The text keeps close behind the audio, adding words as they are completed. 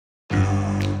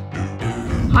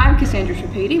Hi, I'm Cassandra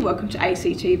Trapedi. Welcome to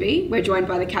ACTV. We're joined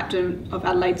by the captain of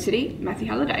Adelaide City, Matthew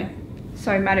Halliday.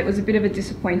 So Matt, it was a bit of a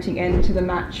disappointing end to the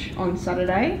match on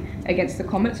Saturday against the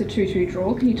Comets, a 2-2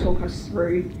 draw. Can you talk us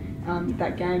through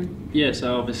that game? Yeah,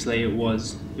 so obviously it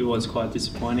was quite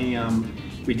disappointing.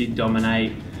 We did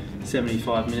dominate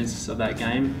 75 minutes of that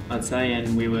game, I'd say,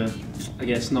 and we were, I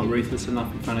guess, not ruthless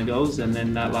enough in front of goals. And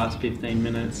then that last 15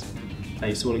 minutes,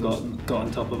 they sort of got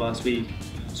on top of us. We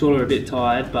sort of were a bit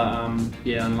tired, but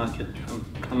yeah, unlucky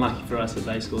for us that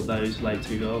they scored those late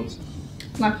 2 goals.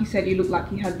 Like you said, you look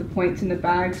like you had the points in the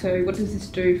bag, so what does this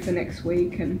do for next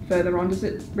week and further on? Does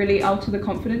it really alter the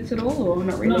confidence at all, or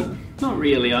not really? Not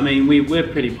really. I mean, we're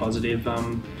pretty positive. I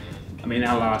mean,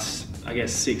 our last, I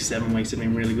guess, 6-7 weeks have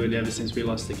been really good ever since we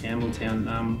lost to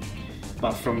Campbelltown.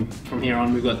 But from here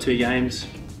on, we've got 2 games.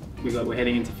 We're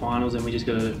heading into finals, and we just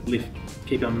got to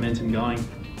keep our momentum going.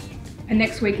 And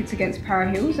next week it's against Para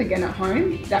Hills, again at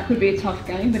home. That could be a tough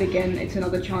game, but again, it's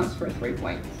another chance for 3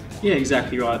 points. Yeah,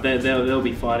 exactly right. They'll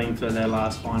be fighting for their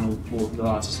last final, or the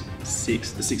last the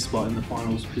sixth spot in the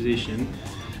finals position.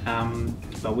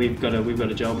 But we've got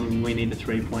a job, and we need the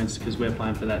 3 points because we're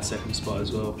playing for that 2nd spot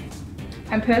as well.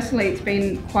 And personally, it's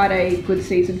been quite a good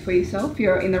season for yourself.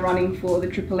 You're in the running for the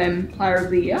Triple M Player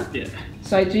of the Year. Yeah.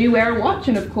 So do you wear a watch?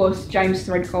 And of course, James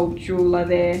Threadgold jeweller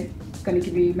there, going to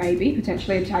give you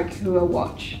potentially a Tag Heuer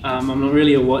watch. I'm not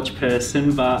really a watch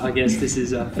person, but I guess this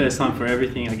is a first time for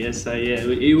everything, I guess. So yeah,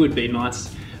 it would be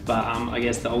nice, but I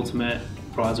guess the ultimate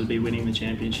prize would be winning the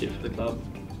championship for the club.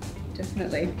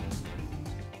 Definitely.